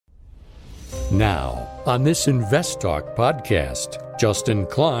Now, on this Invest Talk podcast, Justin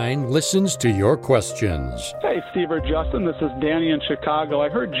Klein listens to your questions. Hey, Steve or Justin, this is Danny in Chicago. I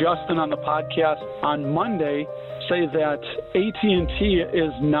heard Justin on the podcast on Monday say that AT&T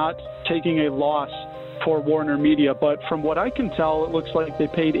is not taking a loss for Warner Media, but from what I can tell, it looks like they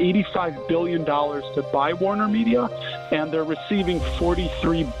paid $85 billion to buy Warner Media, and they're receiving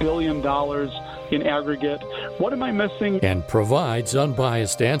 $43 billion in aggregate. What am I missing? And provides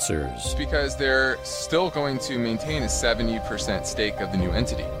unbiased answers. Because they're still going to maintain a 70% stake of the new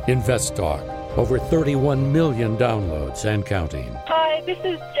entity. Invest Talk, over 31 million downloads and counting. Hi, this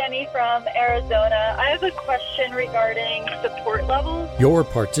is Jenny from Arizona. I have a question regarding support levels. Your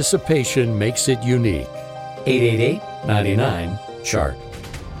participation makes it unique. 888-99-CHART.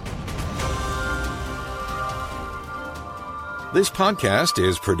 This podcast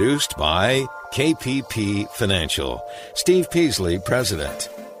is produced by KPP Financial. Steve Peasley, President.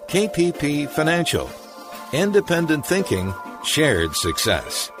 KPP Financial. Independent thinking, shared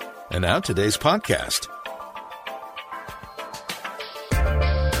success. And now today's podcast.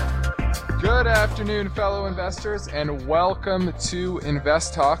 Good afternoon, fellow investors, and welcome to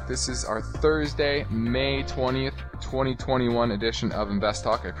Invest Talk. This is our Thursday, May 20th, 2021 edition of Invest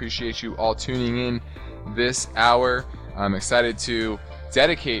Talk. I appreciate you all tuning in this hour. I'm excited to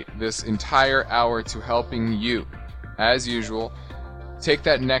dedicate this entire hour to helping you, as usual, take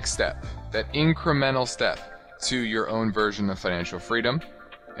that next step, that incremental step to your own version of financial freedom.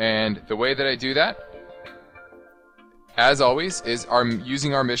 And the way that I do that, as always, is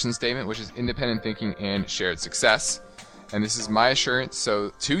using our mission statement, which is independent thinking and shared success. And this is my assurance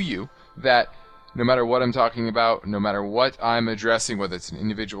to you that no matter what I'm talking about, no matter what I'm addressing, whether it's an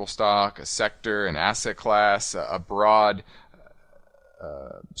individual stock, a sector, an asset class, a broad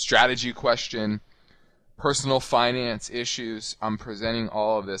strategy question, personal finance issues, I'm presenting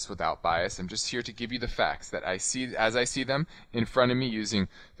all of this without bias. I'm just here to give you the facts that I see as I see them in front of me, using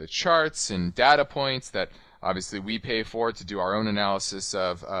the charts and data points that obviously we pay for to do our own analysis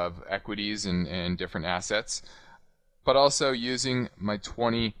of equities and different assets, but also using my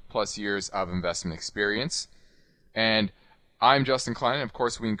 20 plus years of investment experience. And I'm Justin Klein, and of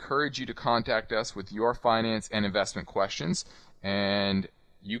course we encourage you to contact us with your finance and investment questions, and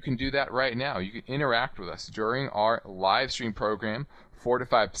you can do that right now. You can interact with us during our live stream program, 4 to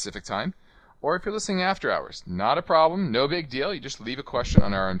 5 Pacific time, or if you're listening after hours, not a problem, no big deal. You just leave a question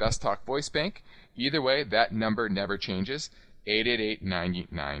on our Invest Talk voice bank. Either way, that number never changes,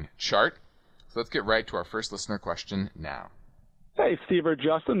 888-99-CHART. So let's get right to our first listener question now. Hey, Steve or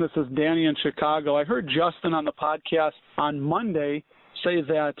Justin, this is Danny in Chicago. I heard Justin on the podcast on Monday say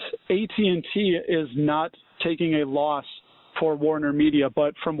that AT&T is not taking a loss for Warner Media,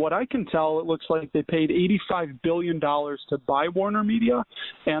 but from what I can tell, it looks like they paid $85 billion to buy Warner Media,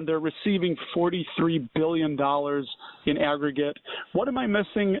 and they're receiving $43 billion in aggregate. What am I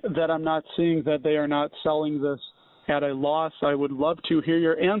missing that I'm not seeing that they are not selling this at a loss? I would love to hear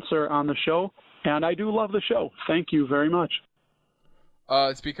your answer on the show, and I do love the show. Thank you very much.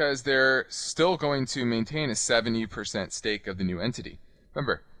 It's because they're still going to maintain a 70% stake of the new entity.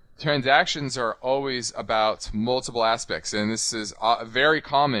 Remember, transactions are always about multiple aspects, and this is very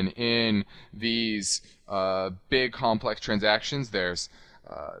common in these big complex transactions. There's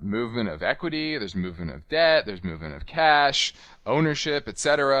movement of equity, there's movement of debt, there's movement of cash, ownership,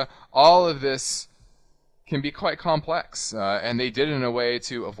 etc. All of this can be quite complex, and they did it in a way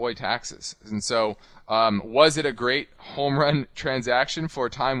to avoid taxes. And so was it a great home run transaction for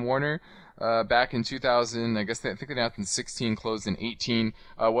Time Warner back in 2000? I think they announced in 16, closed in 18.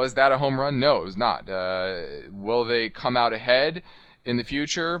 Was that a home run? No, it was not. Will they come out ahead in the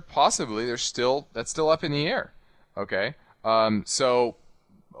future? Possibly. That's still up in the air. Okay. So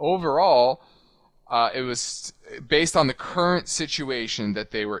overall, it was based on the current situation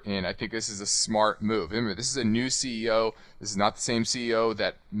that they were in. I think this is a smart move. Remember, this is a new CEO. This is not the same CEO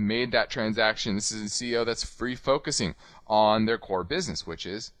that made that transaction. This is a CEO that's focusing on their core business, which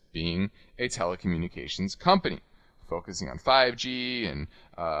is being a telecommunications company, focusing on 5G and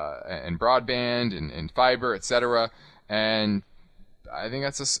broadband and fiber, etc. And I think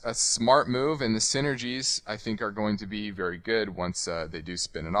that's a smart move, and the synergies, I think, are going to be very good once they do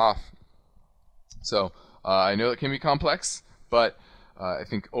spin it off. So I know it can be complex, but I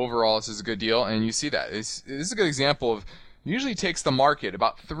think overall this is a good deal, and you see that. This is a good example of, usually takes the market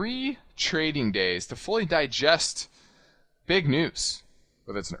about 3 trading days to fully digest big news,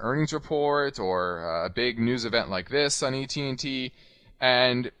 whether it's an earnings report or a big news event like this on AT&T,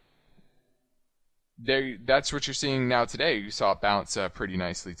 and that's what you're seeing now today. You saw it bounce pretty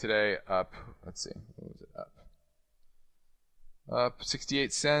nicely today, up, let's see, what was it, up? up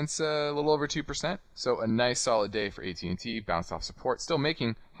 68 cents, a little over 2%. So a nice solid day for AT&T. Bounced off support, still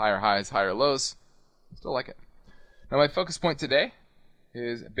making higher highs, higher lows. Still like it. Now my focus point today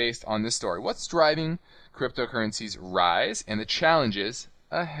is based on this story. What's driving cryptocurrency's rise and the challenges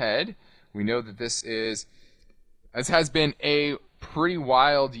ahead? We know that this has been a pretty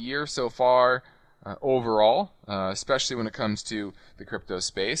wild year so far overall, especially when it comes to the crypto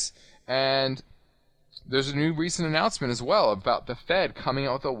space. And there's a new recent announcement as well about the Fed coming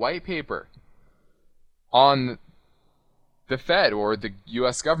out with a white paper on the Fed, or the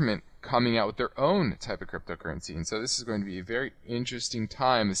U.S. government coming out with their own type of cryptocurrency. And so this is going to be a very interesting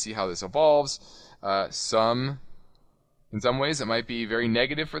time to see how this evolves. In some ways it might be very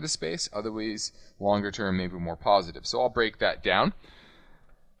negative for the space, other ways longer term maybe more positive. So I'll break that down.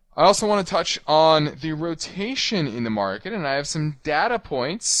 I also want to touch on the rotation in the market, and I have some data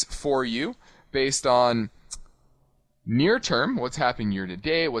points for you based on near term, what's happened year to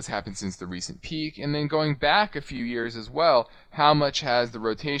date, what's happened since the recent peak, and then going back a few years as well, how much has the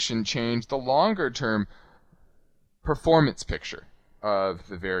rotation changed the longer term performance picture of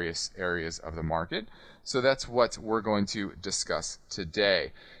the various areas of the market. So that's what we're going to discuss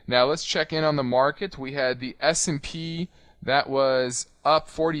today. Now let's check in on the market. We had the S&P that was up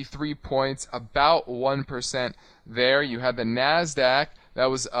 43 points, about 1% there. You had the NASDAQ that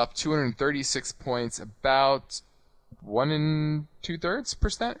was up 236 points, about 1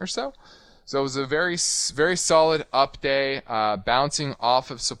 2/3% or so. So it was a very, very solid up day, bouncing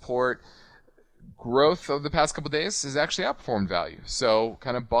off of support. Growth of the past couple of days has actually outperformed value, so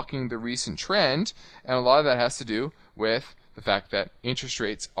kind of bucking the recent trend, and a lot of that has to do with the fact that interest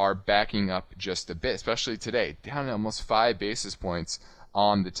rates are backing up just a bit, especially today, down almost 5 basis points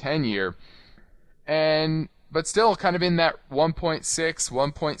on the 10-year, but still kind of in that 1.6,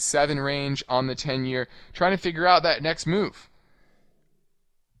 1.7 range on the 10-year, trying to figure out that next move.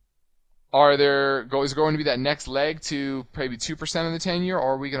 Is there going to be that next leg to maybe 2% on the 10-year,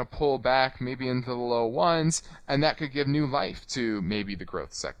 or are we going to pull back maybe into the low ones, and that could give new life to maybe the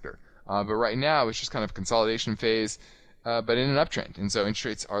growth sector? But right now, it's just kind of consolidation phase, but in an uptrend, and so interest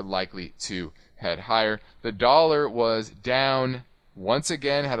rates are likely to head higher. The dollar was down once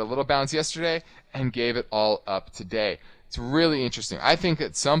again, had a little bounce yesterday, and gave it all up today. It's really interesting. I think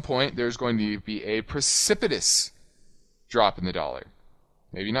at some point there's going to be a precipitous drop in the dollar.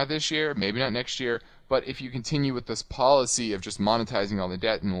 Maybe not this year, maybe not next year, but if you continue with this policy of just monetizing all the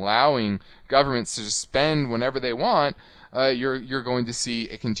debt and allowing governments to just spend whenever they want, you're going to see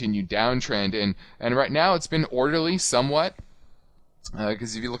a continued downtrend. And right now it's been orderly somewhat,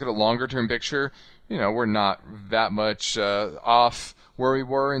 because if you look at a longer term picture, we're not that much off where we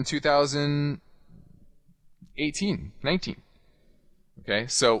were in 2018, 19. Okay,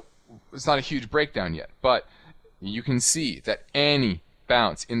 so it's not a huge breakdown yet, but you can see that any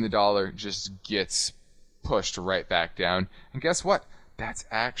bounce in the dollar just gets pushed right back down. And guess what? That's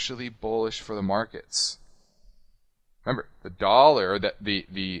actually bullish for the markets. Remember, the dollar,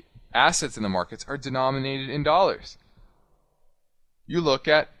 the assets in the markets are denominated in dollars. You look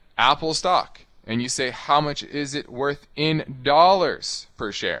at Apple stock and you say, how much is it worth in dollars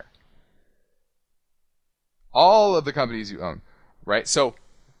per share? All of the companies you own, right? So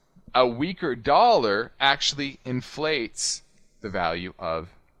a weaker dollar actually inflates the value of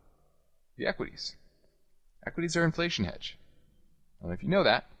the equities. Equities are inflation hedge. I don't know if you know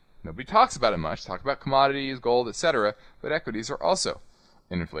that. Nobody talks about it much. Talk about commodities, gold, etc. But equities are also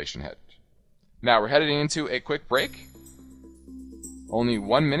an inflation hedge. Now we're heading into a quick break. Only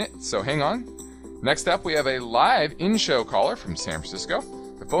 1 minute, so hang on. Next up, we have a live in-show caller from San Francisco.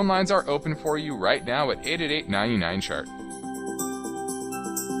 The phone lines are open for you right now at 888-99-CHART.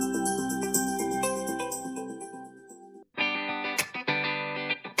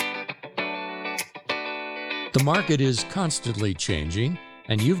 The market is constantly changing,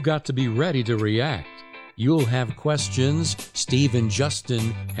 and you've got to be ready to react. You'll have questions, Steve and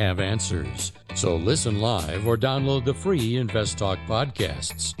Justin have answers. So listen live or download the free Invest Talk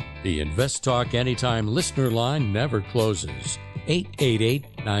podcasts. The Invest Talk Anytime listener line never closes.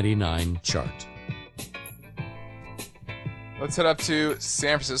 888-99-CHART. Let's head up to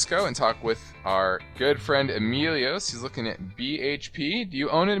San Francisco and talk with our good friend Emilios. He's looking at BHP. Do you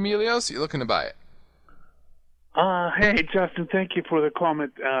own it, Emilios? Are you looking to buy it? Hey, Justin, thank you for the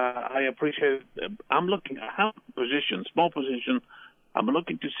comment. I appreciate it. I'm looking, I have a position, small position. I'm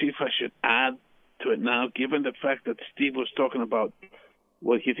looking to see if I should add to it now, given the fact that Steve was talking about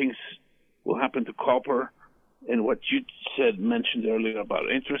what he thinks will happen to copper and what you mentioned earlier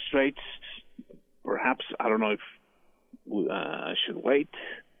about interest rates. Perhaps, I don't know if I should wait.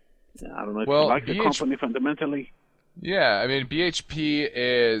 I don't know if you like the company fundamentally. Yeah, I mean, BHP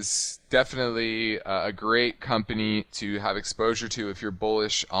is definitely a great company to have exposure to if you're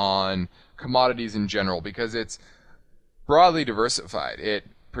bullish on commodities in general, because it's broadly diversified. It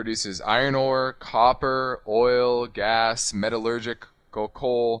produces iron ore, copper, oil, gas, metallurgical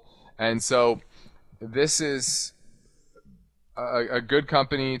coal, and so this is a good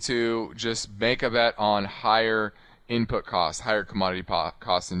company to just make a bet on higher input costs, higher commodity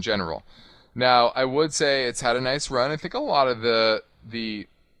costs in general. Now, I would say it's had a nice run. I think a lot of the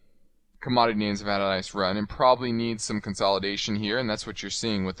commodity names have had a nice run and probably need some consolidation here, and that's what you're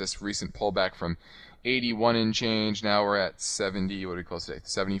seeing with this recent pullback from 81 and change. Now we're at 70. What are we close today?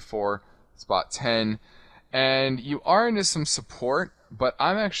 74, spot 10. And you are into some support, but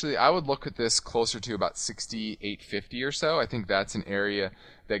I would look at this closer to about 68.50 or so. I think that's an area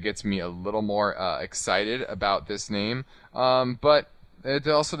that gets me a little more excited about this name. But it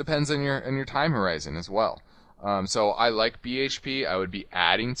also depends on your time horizon as well. So I like BHP. I would be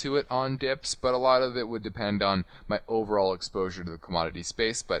adding to it on dips, but a lot of it would depend on my overall exposure to the commodity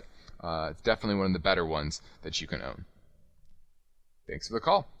space. But it's definitely one of the better ones that you can own. Thanks for the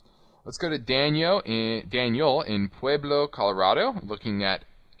call. Let's go to Daniel in Pueblo, Colorado, looking at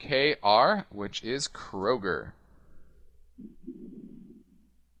KR, which is Kroger.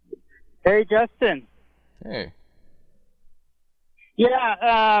 Hey, Justin. Hey.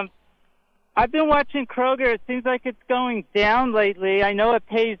 Yeah, I've been watching Kroger. It seems like it's going down lately. I know it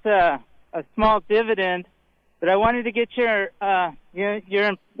pays a small dividend, but I wanted to get your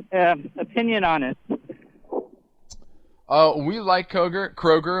opinion on it. We like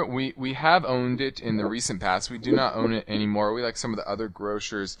Kroger. We have owned it in the recent past. We do not own it anymore. We like some of the other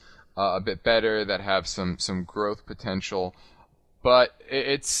grocers a bit better that have some growth potential, but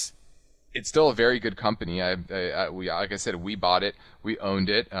it's still a very good company. We like I said, we bought it, we owned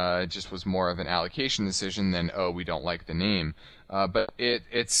it. It just was more of an allocation decision than we don't like the name. But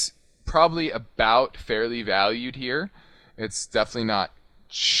it's probably about fairly valued here. It's definitely not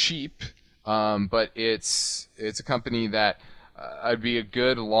cheap. But it's a company that I'd be a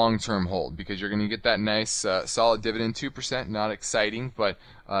good long-term hold, because you're going to get that nice solid dividend, 2%, not exciting, but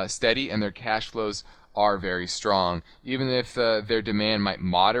steady, and their cash flows are very strong. Even if their demand might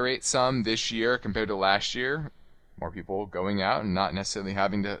moderate some this year compared to last year, more people going out and not necessarily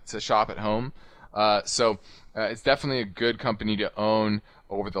having to shop at home. So it's definitely a good company to own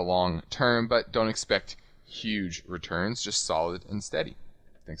over the long term, but don't expect huge returns, just solid and steady.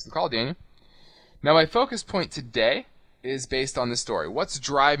 Thanks for the call, Daniel. Now, my focus point today is based on this story. What's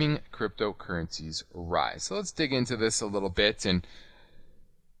driving cryptocurrencies' rise? So let's dig into this a little bit. And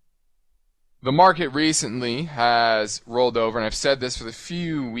the market recently has rolled over, and I've said this for the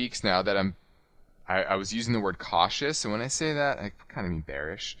few weeks now that I was using the word cautious, and when I say that, I kind of mean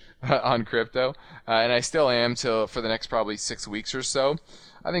bearish on crypto, and I still am for the next probably 6 weeks or so.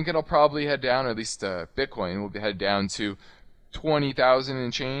 I think it'll probably head down, or at least Bitcoin will head down to 20,000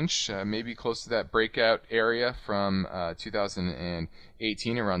 and change, maybe close to that breakout area from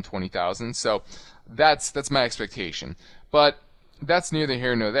 2018, around 20,000. So that's my expectation. But that's neither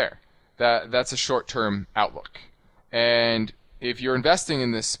here nor there. That's a short-term outlook. And if you're investing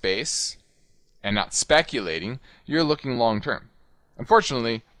in this space and not speculating, you're looking long-term.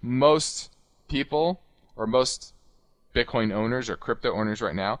 Unfortunately, most people, or most Bitcoin owners or crypto owners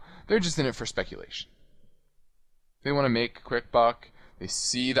right now, they're just in it for speculation. They want to make a quick buck. They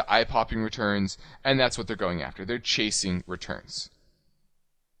see the eye-popping returns, and that's what they're going after. They're chasing returns.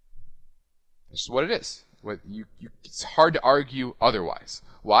 That's what it is. It's hard to argue otherwise.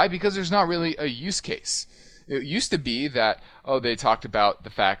 Why? Because there's not really a use case. It used to be that, they talked about the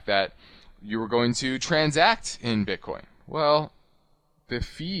fact that you were going to transact in Bitcoin. Well, the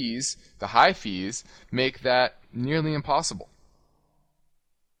high fees, make that nearly impossible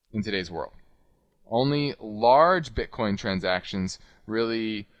in today's world. Only large Bitcoin transactions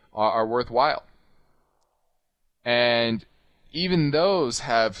really are worthwhile. And even those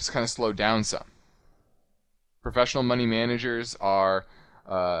have kind of slowed down some. Professional money managers are,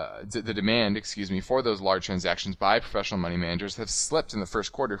 the demand, for those large transactions by professional money managers have slipped in the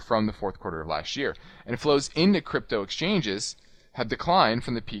first quarter from the fourth quarter of last year. And flows into crypto exchanges have declined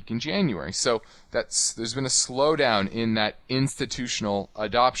from the peak in January. So there's been a slowdown in that institutional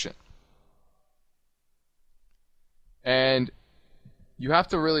adoption. And you have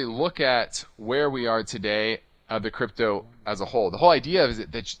to really look at where we are today of the crypto as a whole. The whole idea is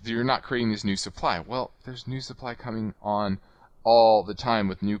that you're not creating this new supply. Well, there's new supply coming on all the time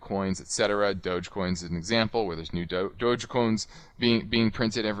with new coins, etc. Dogecoin is an example where there's new Dogecoins being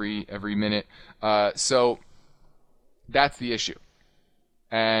printed every minute. So that's the issue.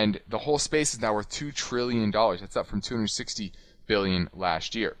 And the whole space is now worth $2 trillion. That's up from $260 billion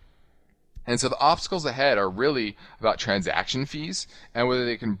last year. And so the obstacles ahead are really about transaction fees and whether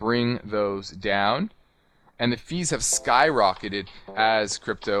they can bring those down. And the fees have skyrocketed as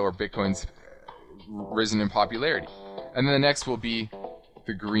crypto or Bitcoin's risen in popularity. And then the next will be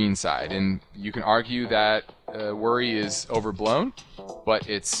the green side. And you can argue that worry is overblown, but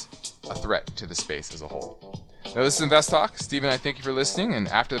it's a threat to the space as a whole. Now, this is Invest Talk. Steve and I thank you for listening. And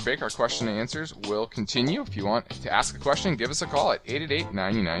after the break, our question and answers will continue. If you want to ask a question, give us a call at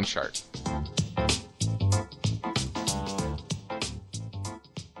 888-99-CHART.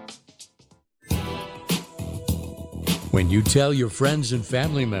 When you tell your friends and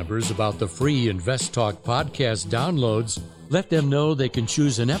family members about the free Invest Talk podcast downloads, let them know they can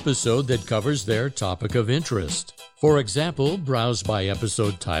choose an episode that covers their topic of interest. For example, browse by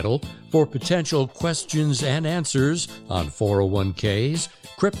episode title for potential questions and answers on 401ks,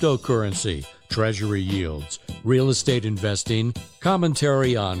 cryptocurrency, treasury yields, real estate investing,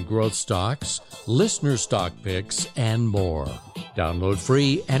 commentary on growth stocks, listener stock picks, and more. Download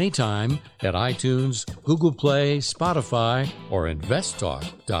free anytime at iTunes, Google Play, Spotify, or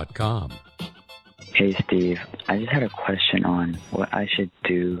investtalk.com. Hey Steve, I just had a question on what I should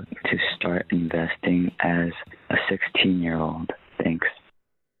do to start investing as a 16-year-old. Thanks.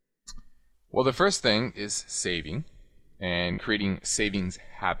 Well, the first thing is saving and creating savings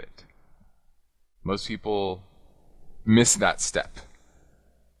habit. Most people miss that step.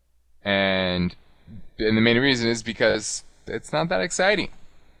 And the main reason is because it's not that exciting.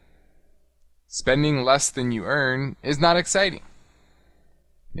 Spending less than you earn is not exciting.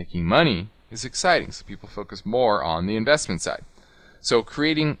 Making money is exciting, so people focus more on the investment side. So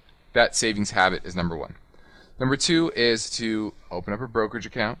creating that savings habit is number one. Number two is to open up a brokerage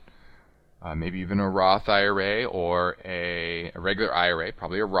account, maybe even a Roth IRA or a regular IRA,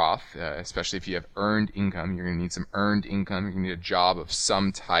 probably a Roth, especially if you have earned income. You're going to need some earned income. You're going to need a job of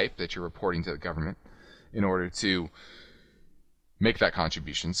some type that you're reporting to the government in order to make that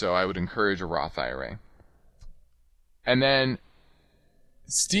contribution. So I would encourage a Roth IRA. And then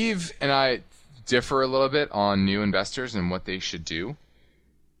Steve and I differ a little bit on new investors and what they should do.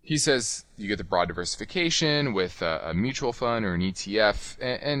 He says you get the broad diversification with a mutual fund or an ETF,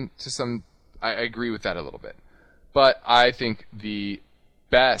 and to some, I agree with that a little bit. But I think the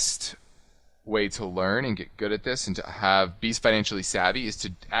best way to learn and get good at this and to be financially savvy is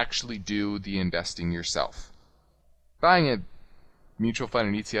to actually do the investing yourself. Buying a mutual fund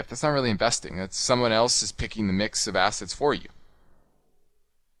and ETF, that's not really investing. That's someone else is picking the mix of assets for you.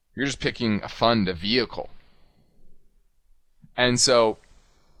 You're just picking a fund, a vehicle. And so,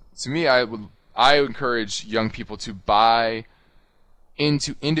 to me, I encourage young people to buy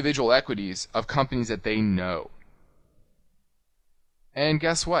into individual equities of companies that they know. And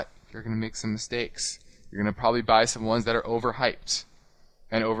guess what? You're going to make some mistakes. You're going to probably buy some ones that are overhyped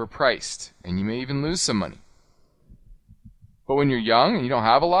and overpriced, and you may even lose some money. But when you're young and you don't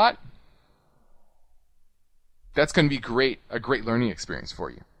have a lot, that's going to be a great learning experience for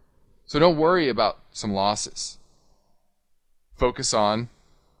you. So don't worry about some losses. Focus on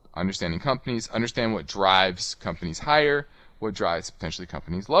understanding companies, understand what drives companies higher, what drives potentially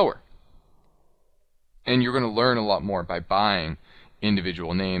companies lower. And you're going to learn a lot more by buying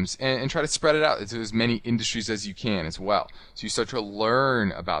individual names and try to spread it out into as many industries as you can as well. So you start to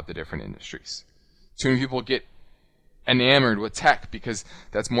learn about the different industries. Too many people get enamored with tech because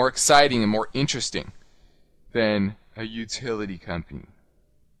that's more exciting and more interesting than a utility company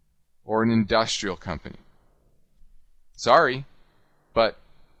or an industrial company. Sorry, but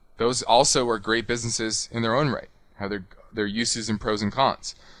those also are great businesses in their own right, have their uses and pros and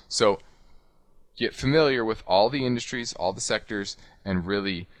cons. So get familiar with all the industries, all the sectors, and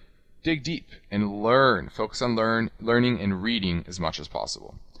really dig deep and learn. Focus on learning and reading as much as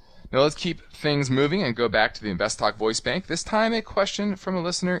possible. Now let's keep things moving and go back to the Invest Talk Voice Bank. This time a question from a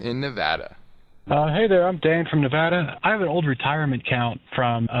listener in Nevada. Hey there, I'm Dan from Nevada. I have an old retirement account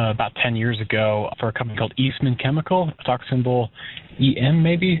from about 10 years ago for a company called Eastman Chemical, stock symbol EM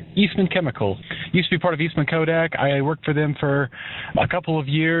maybe? Eastman Chemical. Used to be part of Eastman Kodak. I worked for them for a couple of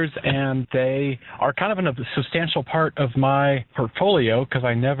years, and they are kind of a substantial part of my portfolio because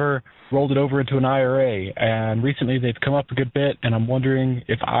I never rolled it over into an IRA. And recently they've come up a good bit, and I'm wondering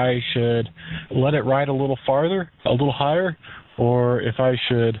if I should let it ride a little farther, a little higher, or if I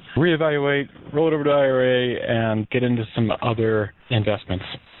should reevaluate, roll it over to IRA, and get into some other investments.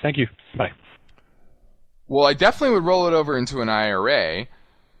 Thank you. Bye. Well, I definitely would roll it over into an IRA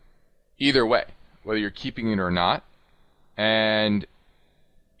either way, whether you're keeping it or not. And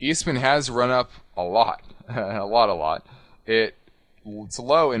Eastman has run up a lot, a lot. It its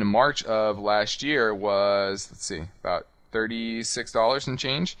low in March of last year was, let's see, about $36 and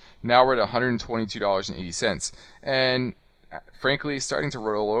change. Now we're at $122.80. And frankly, starting to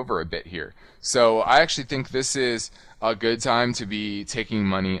roll over a bit here. So I actually think this is a good time to be taking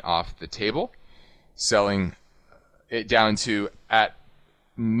money off the table, selling it down to, at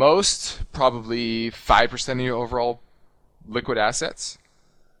most, probably 5% of your overall liquid assets.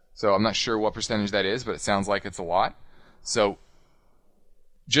 So I'm not sure what percentage that is, but it sounds like it's a lot. So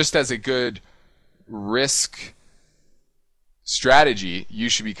just as a good risk strategy, you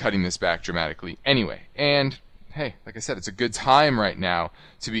should be cutting this back dramatically anyway. And hey, like I said, it's a good time right now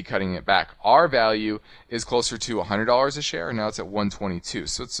to be cutting it back. Our value is closer to $100 a share, and now it's at $122.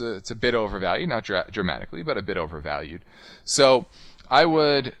 So it's a bit overvalued, not dramatically, but a bit overvalued. So I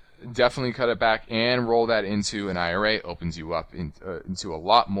would definitely cut it back and roll that into an IRA. Opens you up into a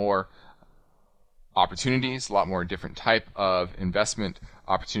lot more opportunities, a lot more different type of investment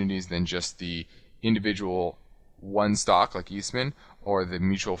opportunities than just the individual one stock like Eastman or the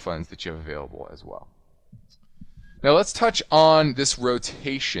mutual funds that you have available as well. Now let's touch on this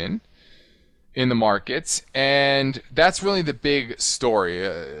rotation in the markets, and that's really the big story.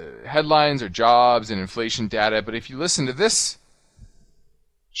 Headlines are jobs and inflation data, but if you listen to this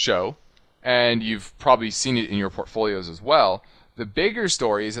show, and you've probably seen it in your portfolios as well, the bigger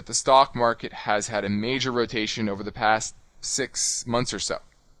story is that the stock market has had a major rotation over the past 6 months or so.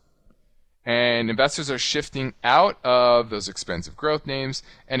 And investors are shifting out of those expensive growth names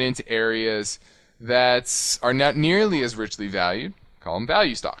and into areas that are not nearly as richly valued. Call them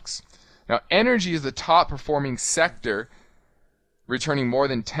value stocks. Now, energy is the top performing sector, returning more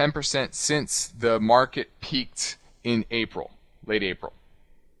than 10% since the market peaked in April, late April.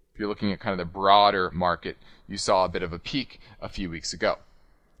 If you're looking at kind of the broader market, you saw a bit of a peak a few weeks ago.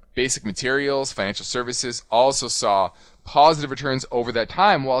 Basic materials, financial services also saw positive returns over that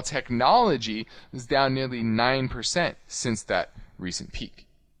time, while technology was down nearly 9% since that recent peak.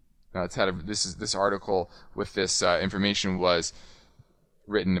 Now, this article with this information was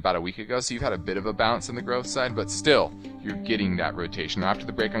written about a week ago, so you've had a bit of a bounce on the growth side, but still, you're getting that rotation. Now, after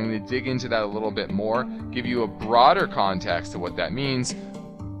the break, I'm going to dig into that a little bit more, give you a broader context of what that means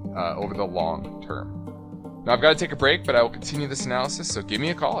over the long term. Now, I've got to take a break, but I will continue this analysis, so give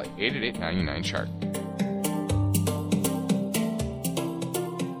me a call at 888-99-CHART.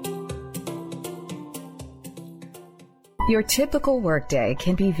 Your typical workday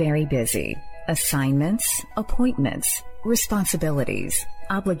can be very busy. Assignments, appointments, responsibilities,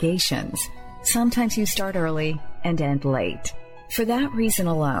 obligations. Sometimes you start early and end late. For that reason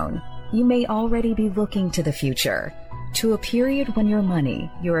alone, you may already be looking to the future, to a period when your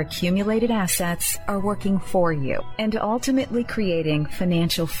money, your accumulated assets, are working for you and ultimately creating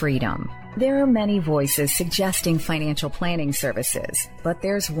financial freedom. There are many voices suggesting financial planning services, but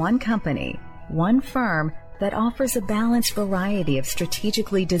there's one company, one firm that offers a balanced variety of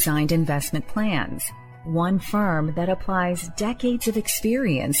strategically designed investment plans. One firm that applies decades of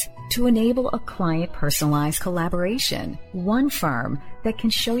experience to enable a client-personalized collaboration. One firm that can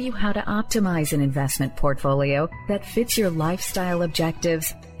show you how to optimize an investment portfolio that fits your lifestyle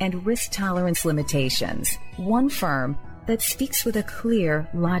objectives and risk tolerance limitations. One firm that speaks with a clear,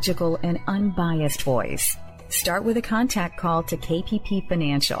 logical, and unbiased voice. Start with a contact call to KPP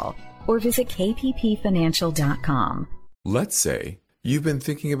Financial or visit kppfinancial.com. Let's say you've been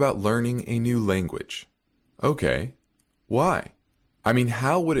thinking about learning a new language. Okay, why? I mean,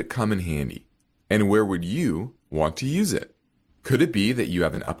 how would it come in handy? And where would you want to use it? Could it be that you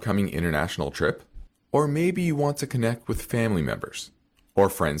have an upcoming international trip? Or maybe you want to connect with family members or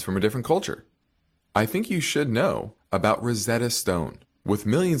friends from a different culture? I think you should know about Rosetta Stone. With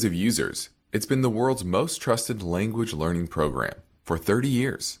millions of users, it's been the world's most trusted language learning program for 30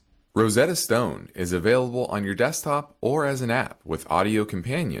 years. Rosetta Stone is available on your desktop or as an app with Audio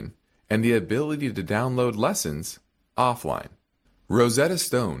Companion and the ability to download lessons offline. Rosetta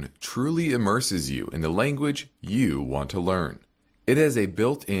Stone truly immerses you in the language you want to learn. It has a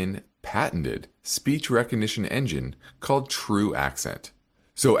built-in, patented speech recognition engine called True Accent.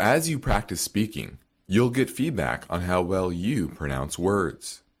 So as you practice speaking, you'll get feedback on how well you pronounce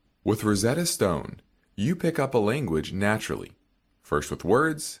words. With Rosetta Stone, you pick up a language naturally, first with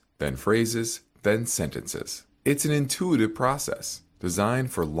words, then phrases, then sentences. It's an intuitive process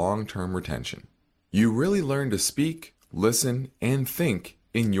designed for long-term retention. You really learn to speak, listen, and think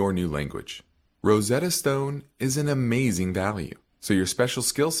in your new language. Rosetta Stone is an amazing value, so your special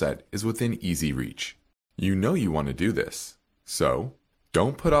skill set is within easy reach. You know you want to do this, so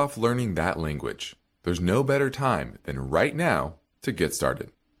don't put off learning that language. There's no better time than right now to get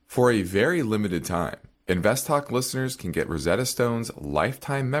started. For a very limited time, InvestTalk listeners can get Rosetta Stone's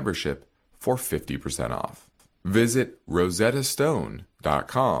lifetime membership for 50% off. Visit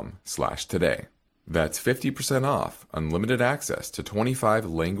rosettastone.com/today. That's 50% off unlimited access to 25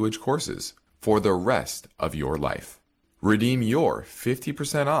 language courses for the rest of your life. Redeem your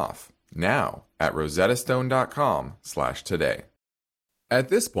 50% off now at rosettastone.com/today. At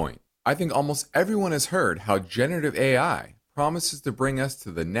this point, I think almost everyone has heard how generative AI promises to bring us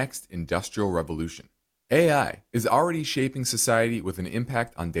to the next industrial revolution. AI is already shaping society with an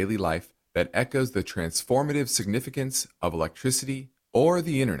impact on daily life that echoes the transformative significance of electricity or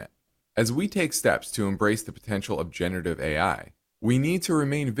the internet. As we take steps to embrace the potential of generative AI, we need to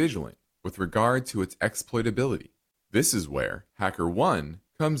remain vigilant with regard to its exploitability. This is where HackerOne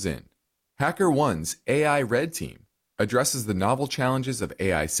comes in. HackerOne's AI Red Team addresses the novel challenges of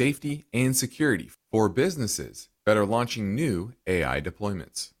AI safety and security for businesses that are launching new AI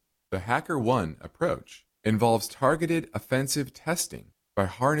deployments. The HackerOne approach involves targeted offensive testing by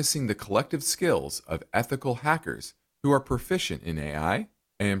harnessing the collective skills of ethical hackers who are proficient in AI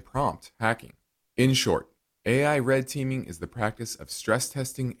and prompt hacking. In short, AI red teaming is the practice of stress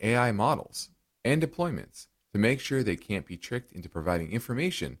testing AI models and deployments to make sure they can't be tricked into providing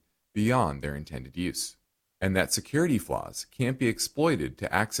information beyond their intended use, and that security flaws can't be exploited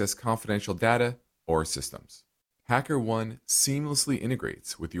to access confidential data or systems. HackerOne seamlessly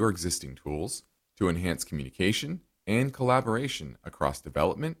integrates with your existing tools to enhance communication and collaboration across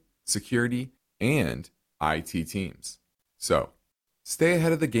development, security, and IT teams. So, stay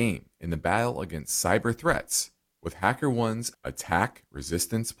ahead of the game in the battle against cyber threats with HackerOne's attack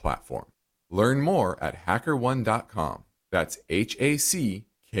resistance platform. Learn more at hackerone.com. That's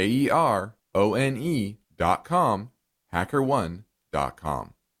HackerOne.com,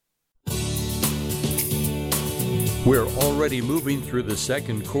 hackerone.com. We're already moving through the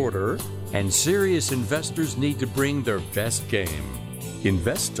second quarter, and serious investors need to bring their best game.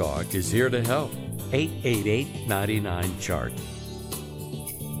 InvestTalk is here to help. 888-99-CHART.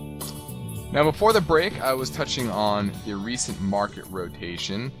 Now, before the break, I was touching on the recent market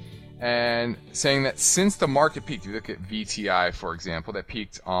rotation and saying that since the market peaked, you look at VTI, for example, that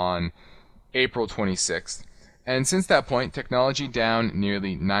peaked on April 26th. And since that point, technology down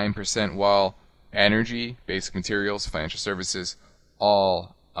nearly 9%, while energy, basic materials, financial services,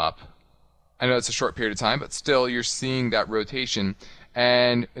 all up. I know it's a short period of time, but still you're seeing that rotation.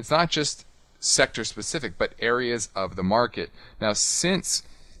 And it's not just sector specific, but areas of the market. Now, since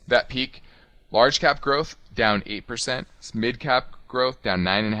that peak, large cap growth down 8%, mid cap growth down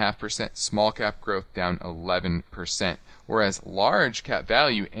 9.5%, small cap growth down 11%, whereas large cap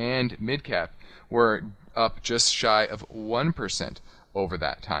value and mid cap were up just shy of 1% over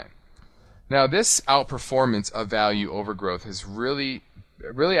that time. Now, this outperformance of value over growth has really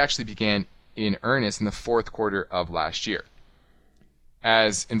actually began in earnest in the fourth quarter of last year,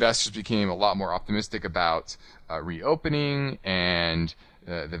 as investors became a lot more optimistic about reopening and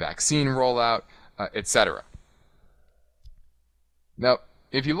the vaccine rollout, etc. Now,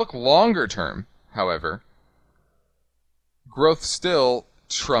 if you look longer term, however, growth still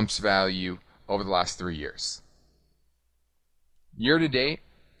trumps value over the last 3 years. Year to date,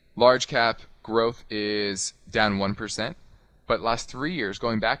 large cap growth is down 1%, but last 3 years,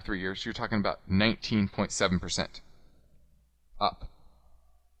 going back 3 years, you're talking about 19.7% up.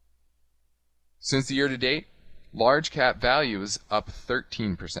 Since the year to date, large cap value is up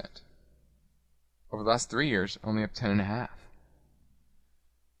 13%. Over the last 3 years, only up 10.5%.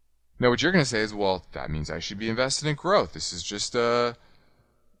 Now, what you're going to say is, well, that means I should be invested in growth. This is just a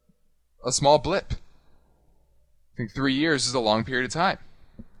small blip. I think 3 years is a long period of time.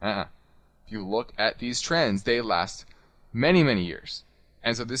 If you look at these trends, they last many, many years.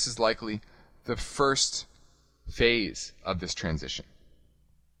 And so this is likely the first phase of this transition.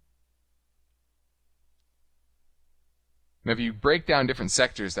 Now, if you break down different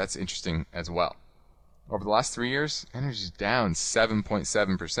sectors, that's interesting as well. Over the last 3 years, energy is down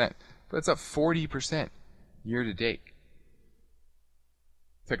 7.7%, but it's up 40% year to date.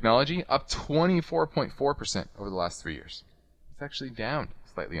 Technology up 24.4% over the last 3 years. It's actually down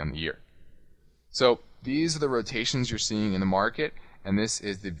slightly on the year. So these are the rotations you're seeing in the market, and this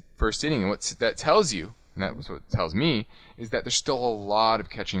is the first inning. And what that tells you, and that's what it tells me, is that there's still a lot of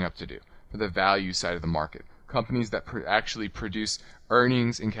catching up to do for the value side of the market. Companies that actually produce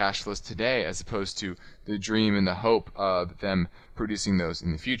earnings and cash flows today, as opposed to the dream and the hope of them producing those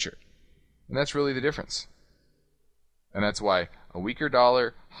in the future. And that's really the difference. And that's why a weaker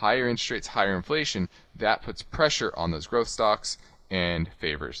dollar, higher interest rates, higher inflation, that puts pressure on those growth stocks and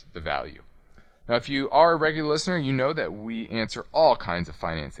favors the value. Now, if you are a regular listener, you know that we answer all kinds of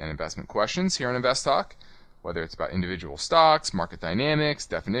finance and investment questions here on Invest Talk, whether it's about individual stocks, market dynamics,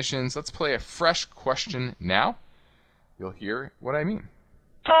 definitions. Let's play a fresh question now. You'll hear what I mean.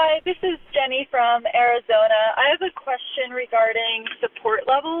 Hi, this is Jenny from Arizona. I have a question regarding support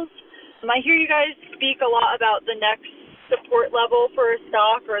levels. I hear you guys speak a lot about the next support level for a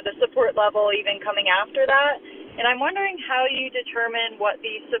stock or the support level even coming after that. And I'm wondering how you determine what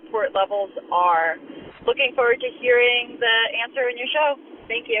these support levels are. Looking forward to hearing the answer in your show.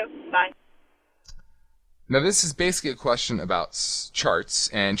 Thank you. Bye. Now, this is basically a question about charts,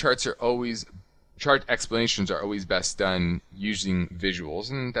 and chart explanations are always best done using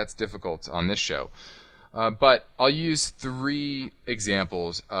visuals, and that's difficult on this show. But I'll use 3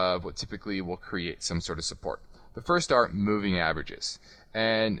 examples of what typically will create some sort of support. The first are moving averages.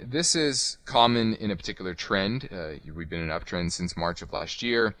 And this is common in a particular trend. We've been in an uptrend since March of last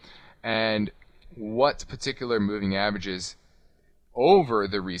year. And what particular moving averages over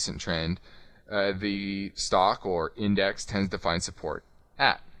the recent trend the stock or index tends to find support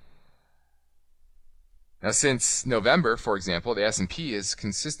at. Now, since November, for example, the S&P has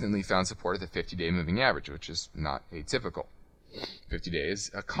consistently found support at the 50-day moving average, which is not atypical. 50 days,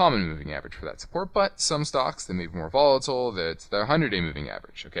 a common moving average for that support, but some stocks that may be more volatile, that's their 100-day moving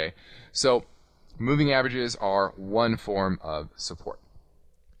average, okay? So moving averages are one form of support.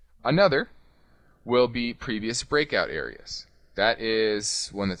 Another will be previous breakout areas. That is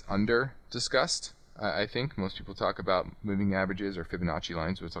one that's under discussed. I think most people talk about moving averages or Fibonacci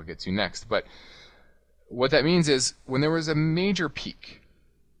lines, which I'll get to next. But what that means is when there was a major peak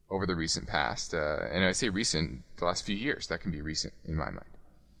over the recent past, and I say recent, the last few years, that can be recent in my mind.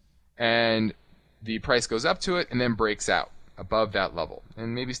 And the price goes up to it and then breaks out above that level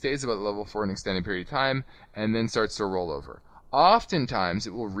and maybe stays above the level for an extended period of time and then starts to roll over. Oftentimes,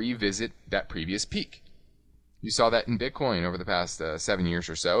 it will revisit that previous peak. You saw that in Bitcoin over the past 7 years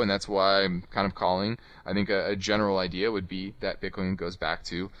or so, and that's why I'm kind of calling, I think a general idea would be that Bitcoin goes back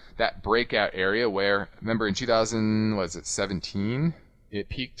to that breakout area where, remember in 2017, it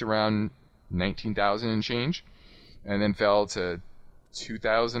peaked around 19,000 and change, and then fell to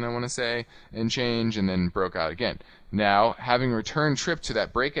 2,000, I want to say, and change, and then broke out again. Now, having a return trip to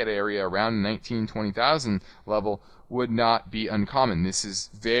that breakout area around 20,000 level would not be uncommon. This is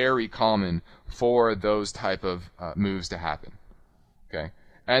very common for those type of moves to happen. Okay.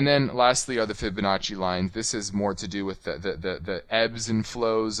 And then lastly are the Fibonacci lines. This is more to do with the ebbs and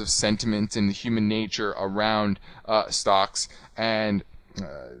flows of sentiment and the human nature around stocks, and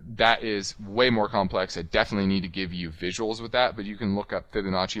that is way more complex. I definitely need to give you visuals with that, but you can look up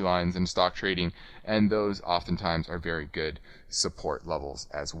Fibonacci lines in stock trading, and those oftentimes are very good support levels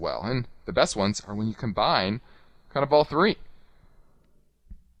as well. And the best ones are when you combine kind of all 3,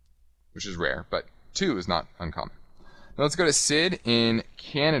 which is rare, but 2 is not uncommon. Now let's go to Sid in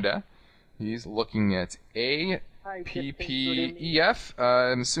Canada. He's looking at APPEF.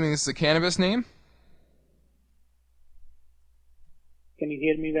 I'm assuming this is a cannabis name? Can you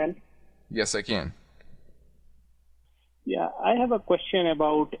hear me well? Yes, I can. Yeah, I have a question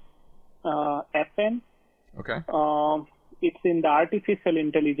about FN. Okay. It's in the artificial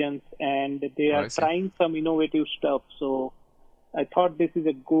intelligence, and they are trying some innovative stuff. So I thought this is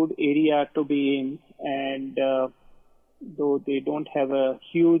a good area to be in, and though they don't have a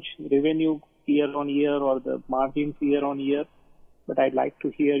huge revenue year on year or the margins year on year, but I'd like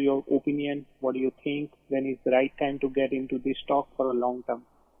to hear your opinion. What do you think? When is the right time to get into this stock for a long term?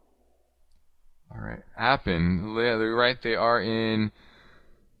 All right. Appen. Yeah, they're right. They are in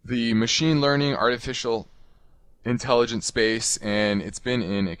the machine learning, artificial intelligence space, and it's been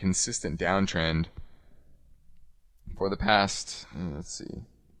in a consistent downtrend for the past, let's see,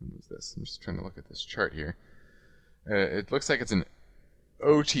 what is this? I'm just trying to look at this chart here. It looks like it's an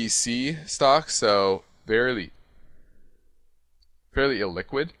OTC stock, so fairly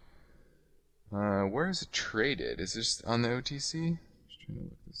illiquid. Where is it traded? Is this on the OTC? Just trying to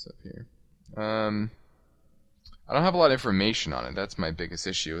look this up here. I don't have a lot of information on it. That's my biggest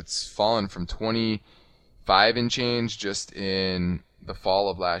issue. It's fallen from 25 and change just in the fall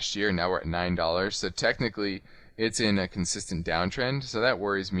of last year. Now we're at $9. So technically, it's in a consistent downtrend. So that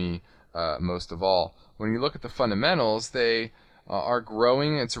worries me most of all. When you look at the fundamentals, they are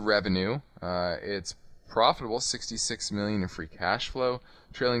growing its revenue. It's profitable, $66 million in free cash flow,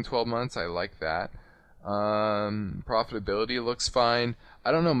 trailing 12 months. I like that. Profitability looks fine.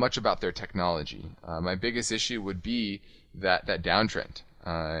 I don't know much about their technology. My biggest issue would be that downtrend,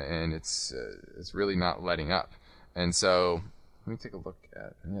 and it's really not letting up. And so let me take a look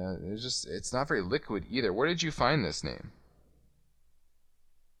at. Yeah, it's not very liquid either. Where did you find this name?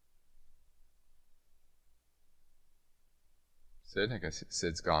 Sid? I guess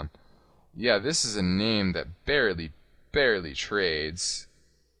Sid's gone. Yeah, this is a name that barely trades.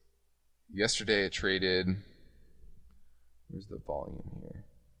 Yesterday it traded, where's the volume here?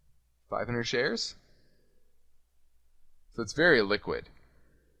 500 shares? So it's very liquid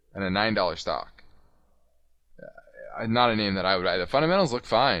and a $9 stock. Not a name that I would buy. The fundamentals look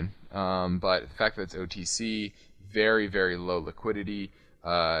fine, but the fact that it's OTC, very, very low liquidity.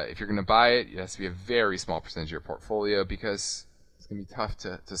 If you're going to buy it, it has to be a very small percentage of your portfolio because it's going to be tough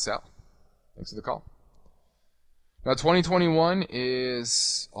to sell. Thanks for the call. Now, 2021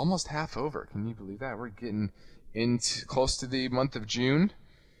 is almost half over. Can you believe that? We're getting into close to the month of June,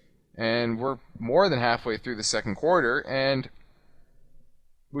 and we're more than halfway through the second quarter, and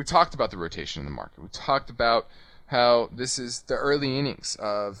we talked about the rotation in the market. We talked about how this is the early innings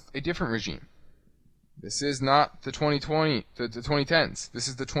of a different regime. This is not the 2010s. This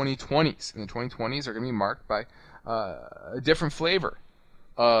is the 2020s, and the 2020s are going to be marked by a different flavor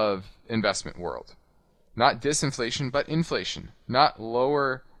of investment world. Not disinflation, but inflation. Not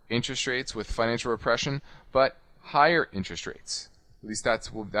lower interest rates with financial repression, but higher interest rates. At least that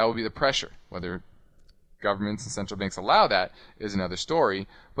will be the pressure. Whether governments and central banks allow that is another story,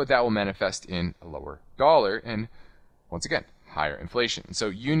 but that will manifest in a lower dollar and, once again, higher inflation. And so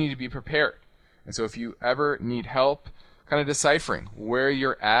you need to be prepared. And so if you ever need help kind of deciphering where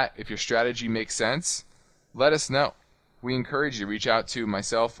you're at, if your strategy makes sense, let us know. We encourage you to reach out to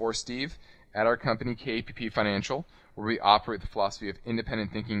myself or Steve at our company, KPP Financial, where we operate the philosophy of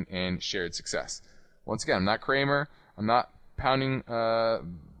independent thinking and shared success. Once again, I'm not Kramer. I'm not pounding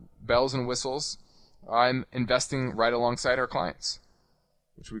bells and whistles. I'm investing right alongside our clients,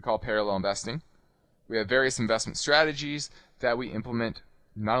 which we call parallel investing. We have various investment strategies that we implement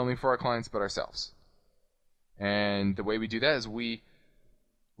not only for our clients, but ourselves. And the way we do that is we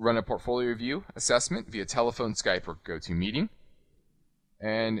run a portfolio review assessment via telephone, Skype, or GoToMeeting.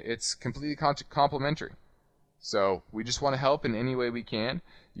 And it's completely complimentary. So we just want to help in any way we can.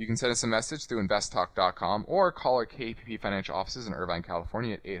 You can send us a message through investtalk.com or call our KPP Financial offices in Irvine,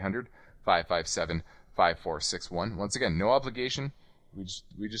 California at 800-557-5461. Once again, no obligation. We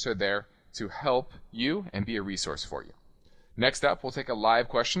just are there to help you and be a resource for you. Next up, we'll take a live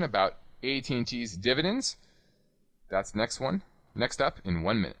question about AT&T's dividends. That's next up in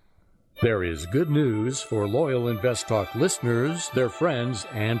 1 minute. There is good news for loyal Invest Talk listeners, their friends,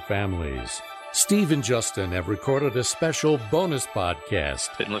 and families. Steve and Justin have recorded a special bonus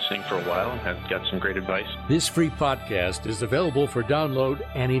podcast. Been listening for a while and have got some great advice. This free podcast is available for download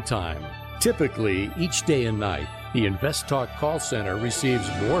anytime. Typically, each day and night, the Invest Talk call center receives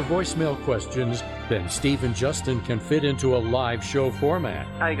more voicemail questions than Steve and Justin can fit into a live show format.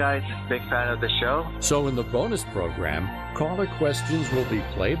 Hi guys, big fan of the show. So in the bonus program, caller questions will be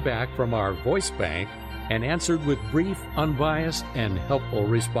played back from our voice bank and answered with brief, unbiased, and helpful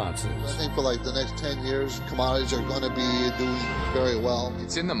responses. I think for like the next 10 years, commodities are going to be doing very well.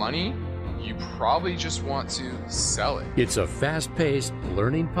 It's in the money. You probably just want to sell it. It's a fast-paced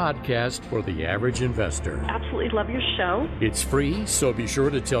learning podcast for the average investor. Absolutely love your show. It's free, so be sure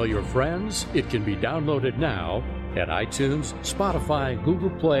to tell your friends. It can be downloaded now at iTunes, Spotify,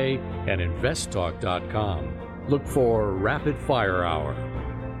 Google Play, and investtalk.com. Look for Rapid Fire Hour.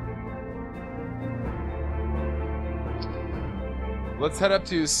 Let's head up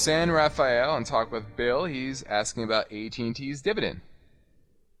to San Rafael and talk with Bill. He's asking about AT&T's dividend.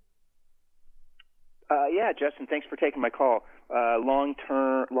 Yeah, Justin, thanks for taking my call.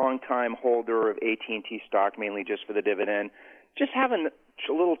 Long-time holder of AT&T stock, mainly just for the dividend. Just having a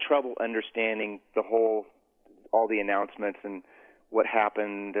little trouble understanding all the announcements and what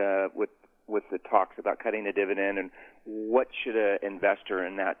happened with the talks about cutting the dividend, and what should an investor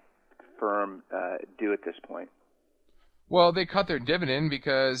in that firm do at this point? Well, they cut their dividend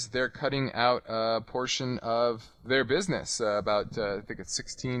because they're cutting out a portion of their business, about I think it's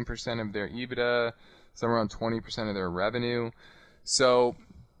 16% of their EBITDA, somewhere around 20% of their revenue. So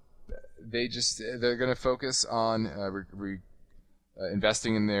they're going to focus on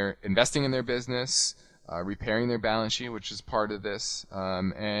investing in their business, repairing their balance sheet, which is part of this,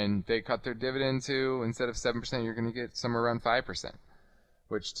 and they cut their dividend to, instead of 7%, you're going to get somewhere around 5%.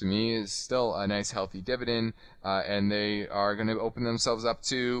 Which to me is still a nice, healthy dividend, and they are going to open themselves up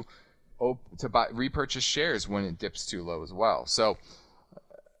to repurchase shares when it dips too low as well. So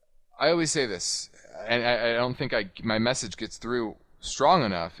I always say this, and I don't think my message gets through strong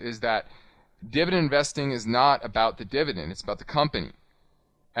enough, is that dividend investing is not about the dividend; it's about the company.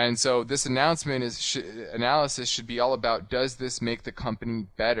 And so this analysis should be all about: does this make the company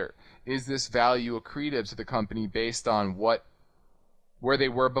better? Is this value accretive to the company based on where they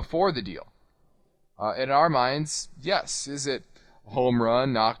were before the deal? In our minds, yes. Is it home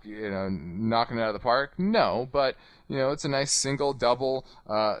run, knocking it out of the park. No, but it's a nice single, double,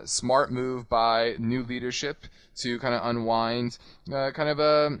 smart move by new leadership to kind of unwind kind of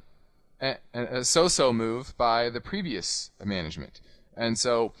a so-so move by the previous management. And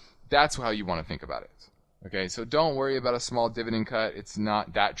so that's how you want to think about it. Okay, so don't worry about a small dividend cut. It's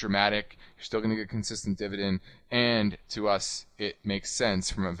not that dramatic. You're still going to get consistent dividend. And to us, it makes sense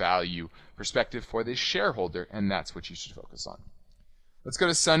from a value perspective for the shareholder, and that's what you should focus on. Let's go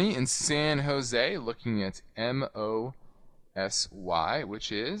to Sunny in San Jose, looking at MOSY,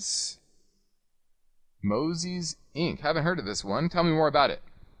 which is Mosey's Inc. Haven't heard of this one. Tell me more about it.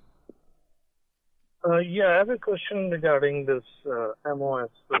 Yeah, I have a question regarding this MOSY.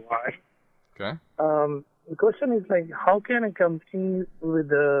 Okay. The question is how can a company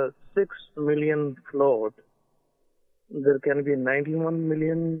with a 6 million float, there can be 91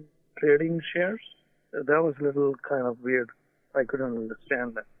 million trading shares? That was a little kind of weird. I couldn't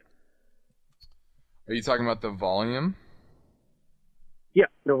understand that. Are you talking about the volume? Yeah,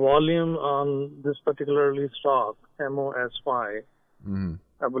 the volume on this particularly stock, MOSY. Mm-hmm.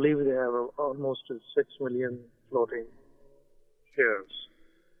 I believe they have almost 6 million floating shares.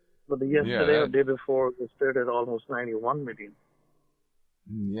 But yesterday or day before, they traded almost 91 million.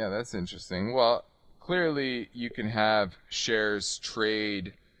 Yeah, that's interesting. Well, clearly you can have shares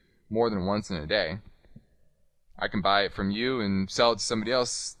trade more than once in a day. I can buy it from you and sell it to somebody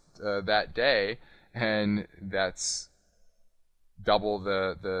else that day, and that's double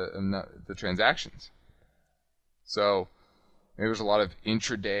the transactions. So maybe there's a lot of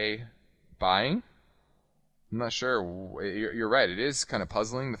intraday buying. I'm not sure. You're right. It is kind of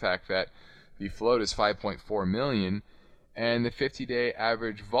puzzling, the fact that the float is 5.4 million and the 50-day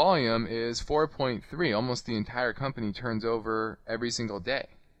average volume is 4.3. Almost the entire company turns over every single day.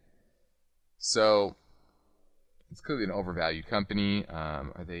 So it's clearly an overvalued company.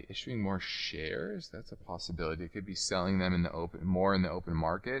 Are they issuing more shares? That's a possibility. It could be selling them more in the open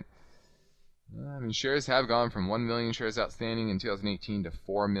market. I mean, shares have gone from 1 million shares outstanding in 2018 to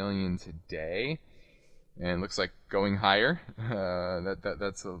 4 million today. And it looks like going higher.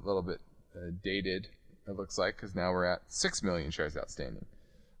 That's a little bit dated, it looks like, because now we're at 6 million shares outstanding.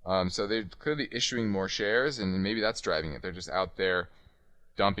 So they're clearly issuing more shares, and maybe that's driving it. They're just out there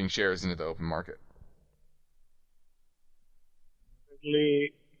dumping shares into the open market.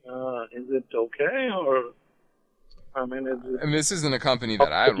 Is it okay, or I mean, this isn't a company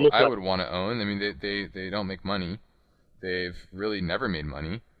that I would want to own. I mean, they don't make money. They've really never made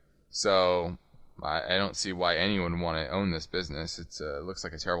money. So I don't see why anyone would want to own this business. It looks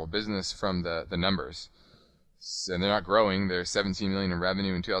like a terrible business from the numbers. And they're not growing. They're 17 million in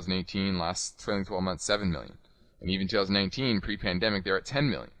revenue in 2018. Last trailing 12 months, 7 million. And even 2019, pre-pandemic, they're at 10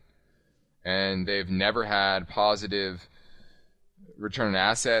 million. And they've never had positive return on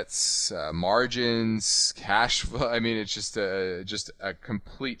assets, margins, cash flow. I mean, it's just a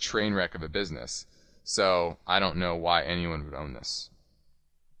complete train wreck of a business. So I don't know why anyone would own this.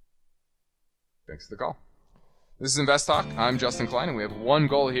 Thanks for the call. This is Invest Talk. I'm Justin Klein, and we have one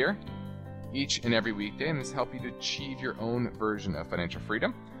goal here each and every weekday, and this is help you to achieve your own version of financial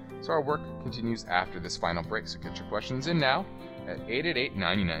freedom. So our work continues after this final break. So get your questions in now at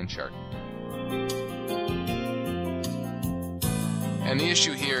 888-99-CHART. And the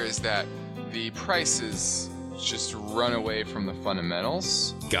issue here is that the prices just run away from the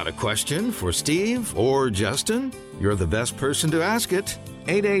fundamentals. Got a question for Steve or Justin? You're the best person to ask it.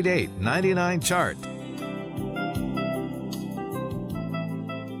 888-99-CHART.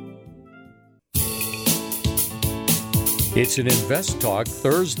 It's an Invest Talk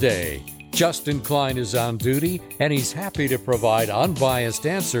Thursday. Justin Klein is on duty, and he's happy to provide unbiased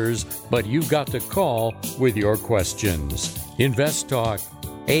answers, but you've got to call with your questions. Invest Talk,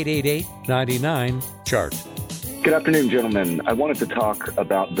 888-99-CHART. Good afternoon, gentlemen. I wanted to talk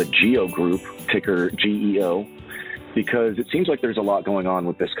about the GEO Group, ticker GEO, because it seems like there's a lot going on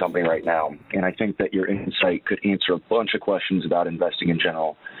with this company right now, and I think that your insight could answer a bunch of questions about investing in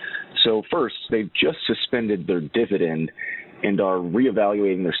general. So first, they've just suspended their dividend and are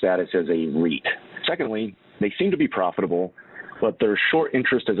reevaluating their status as a REIT. Secondly, they seem to be profitable, but their short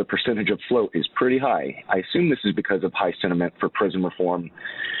interest as a percentage of float is pretty high. I assume this is because of high sentiment for prison reform,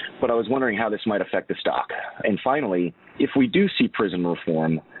 but I was wondering how this might affect the stock. And finally, if we do see prison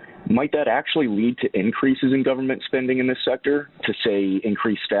reform, might that actually lead to increases in government spending in this sector to, say,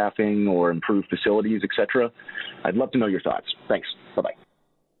 increase staffing or improve facilities, etc.? I'd love to know your thoughts. Thanks. Bye-bye.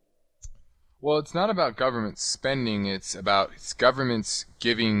 Well, it's not about government spending. It's governments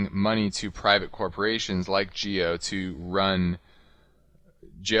giving money to private corporations like GEO to run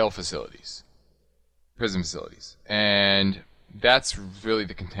jail facilities, prison facilities. And that's really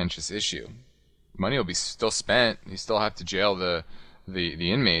the contentious issue. Money will be still spent. You still have to jail the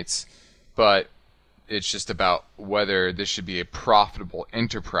inmates, but it's just about whether this should be a profitable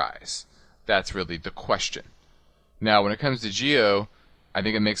enterprise. That's really the question. Now, when it comes to Geo, I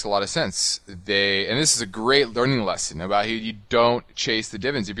think it makes a lot of sense. And this is a great learning lesson about how you don't chase the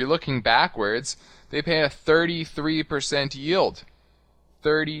dividends. If you're looking backwards, they pay a 33% yield.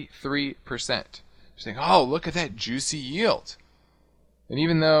 33%. You're saying, oh, look at that juicy yield. And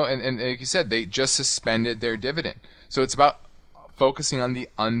even though, and like you said, they just suspended their dividend. So it's about focusing on the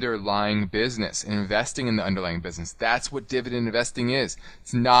underlying business and investing in the underlying business. That's what dividend investing is.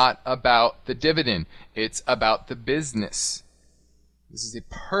 It's not about the dividend. It's about the business. This is a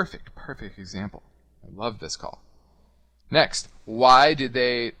perfect example. I love this call. Next, why are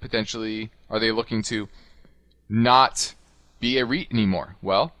they looking to not be a REIT anymore?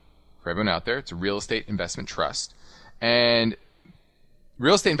 Well, for everyone out there, it's a real estate investment trust. And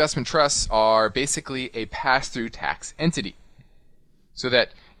real estate investment trusts are basically a pass-through tax entity. So that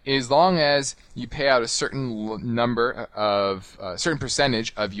as long as you pay out a certain certain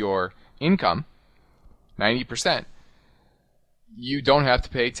percentage of your income, 90%, you don't have to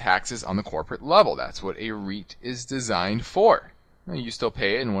pay taxes on the corporate level. That's what a REIT is designed for. Now, you still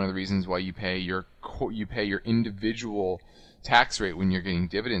pay it, and one of the reasons why you pay your individual tax rate when you're getting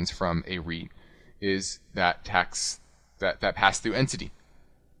dividends from a REIT is that pass-through entity.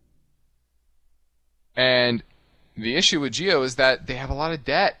 And the issue with Geo is that they have a lot of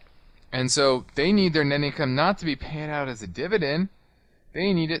debt, and so they need their net income not to be paid out as a dividend.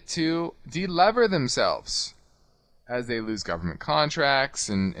 They need it to de-lever themselves as they lose government contracts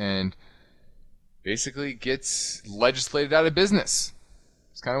and basically gets legislated out of business.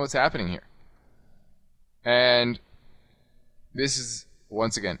 It's kind of what's happening here. And this is,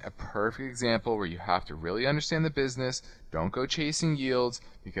 once again, a perfect example where you have to really understand the business. Don't go chasing yields,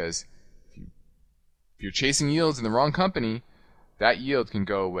 because if you're chasing yields in the wrong company, that yield can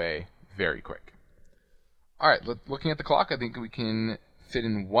go away very quick. All right, looking at the clock, I think we can fit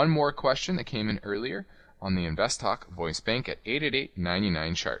in one more question that came in earlier on the Invest Talk voice bank at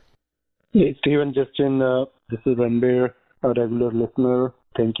 888-99-CHART. Hey, Stephen, Justin, this is Ranbir, a regular listener.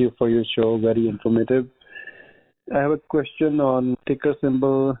 Thank you for your show. Very informative. I have a question on ticker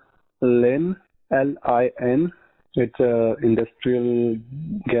symbol LIN, L-I-N. It's an industrial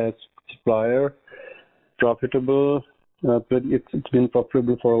gas supplier. Profitable, but it's been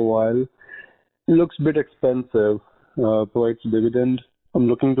profitable for a while. It looks a bit expensive, provides dividend. I'm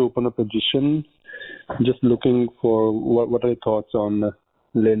looking to open a position. Just looking for what are your thoughts on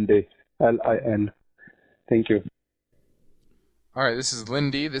Linde, L-I-N. Thank you. All right, this is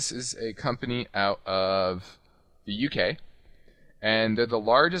Linde. This is a company out of the UK, and they're the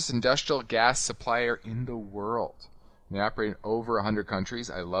largest industrial gas supplier in the world. They operate in over 100 countries.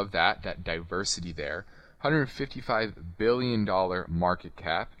 I love that diversity there. $155 billion market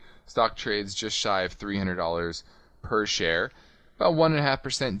cap. Stock trades just shy of $300 per share. About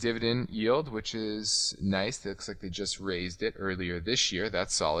 1.5% dividend yield, which is nice. It looks like they just raised it earlier this year.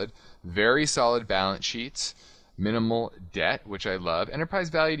 That's solid. Very solid balance sheets. Minimal debt, which I love. Enterprise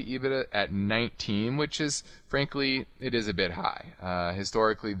value to EBITDA at 19, which is, frankly, it is a bit high.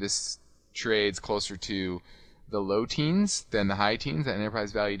 Historically, this trades closer to the low teens than the high teens at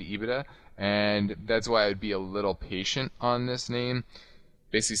enterprise value to EBITDA, and that's why I would be a little patient on this name.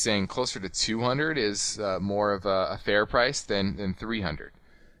 Basically saying closer to 200 is more of a fair price than 300.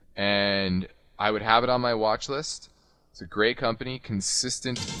 And I would have it on my watch list. It's a great company,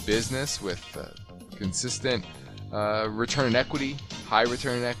 consistent business with consistent return on equity, high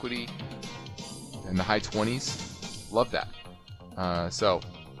return on equity, in the high 20s. Love that. So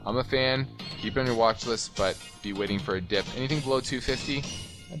I'm a fan. Keep it on your watch list, but be waiting for a dip. Anything below 250,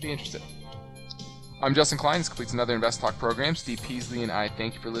 I'd be interested. I'm Justin Klein. This completes another Invest Talk program. Steve Peasley and I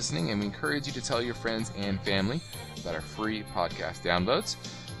thank you for listening, and we encourage you to tell your friends and family about our free podcast downloads.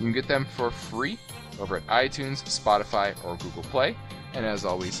 You can get them for free over at iTunes, Spotify, or Google Play. And as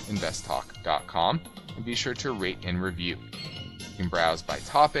always, investtalk.com. And be sure to rate and review. You can browse by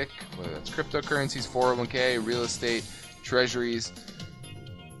topic, whether that's cryptocurrencies, 401k, real estate, treasuries,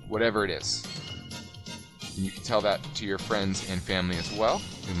 whatever it is. And you can tell that to your friends and family as well,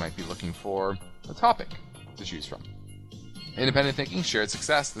 who might be looking for a topic to choose from. Independent thinking, shared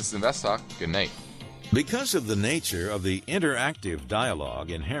success. This is Invest Talk. Good night. Because of the nature of the interactive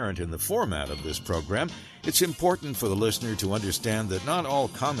dialogue inherent in the format of this program, it's important for the listener to understand that not all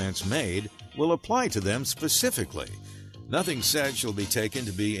comments made will apply to them specifically. Nothing said shall be taken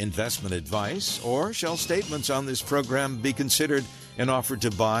to be investment advice, or shall statements on this program be considered an offer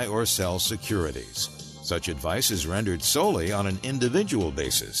to buy or sell securities. Such advice is rendered solely on an individual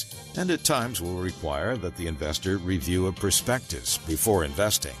basis, and at times will require that the investor review a prospectus before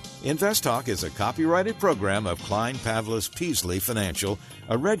investing. InvestTalk is a copyrighted program of Klein Pavlis Peasley Financial,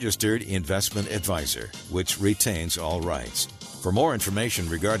 a registered investment advisor, which retains all rights. For more information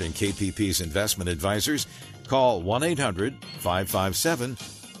regarding KPP's investment advisors, call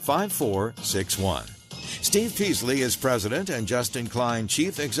 1-800-557-5461. Steve Peasley is President and Justin Klein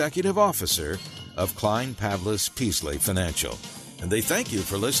Chief Executive Officer of Klein Pavlis Peasley Financial. And they thank you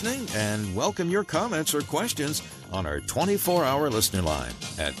for listening and welcome your comments or questions on our 24-hour listener line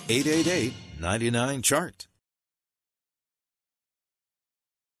at 888-99-CHART.